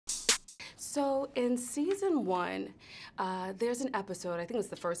So in season 1, there's an episode, I think it's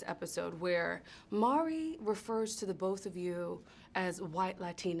the first episode, where Mari refers to the both of you as white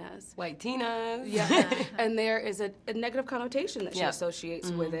Latinas. White Tinas. Yeah, and there is a negative connotation that she associates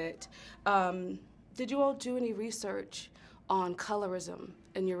with it. Did you all do any research on colorism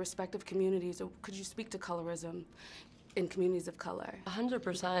in your respective communities, or could you speak to colorism in communities of color?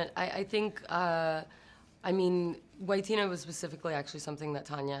 100%. I think, I mean, Whitina was specifically actually something that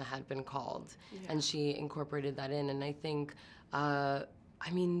Tanya had been called, and she incorporated that in. And I think, I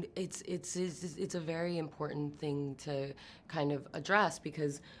mean, it's a very important thing to kind of address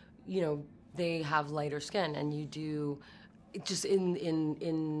because, you know, they have lighter skin, and you do, just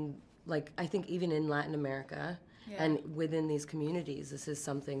in like, I think even in Latin America, and within these communities, this is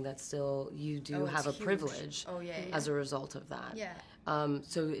something that still you do have a privilege as a result of that.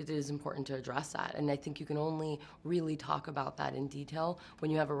 So it is important to address that. And I think you can only really talk about that in detail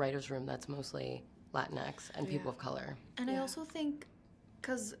when you have a writer's room that's mostly Latinx and people of color. And I also think,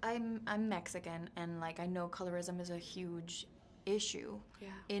 because I'm Mexican, and like I know colorism is a huge issue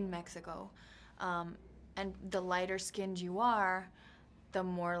in Mexico. And the lighter skinned you are, the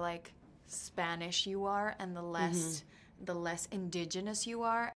more like Spanish you are, and the less indigenous you are,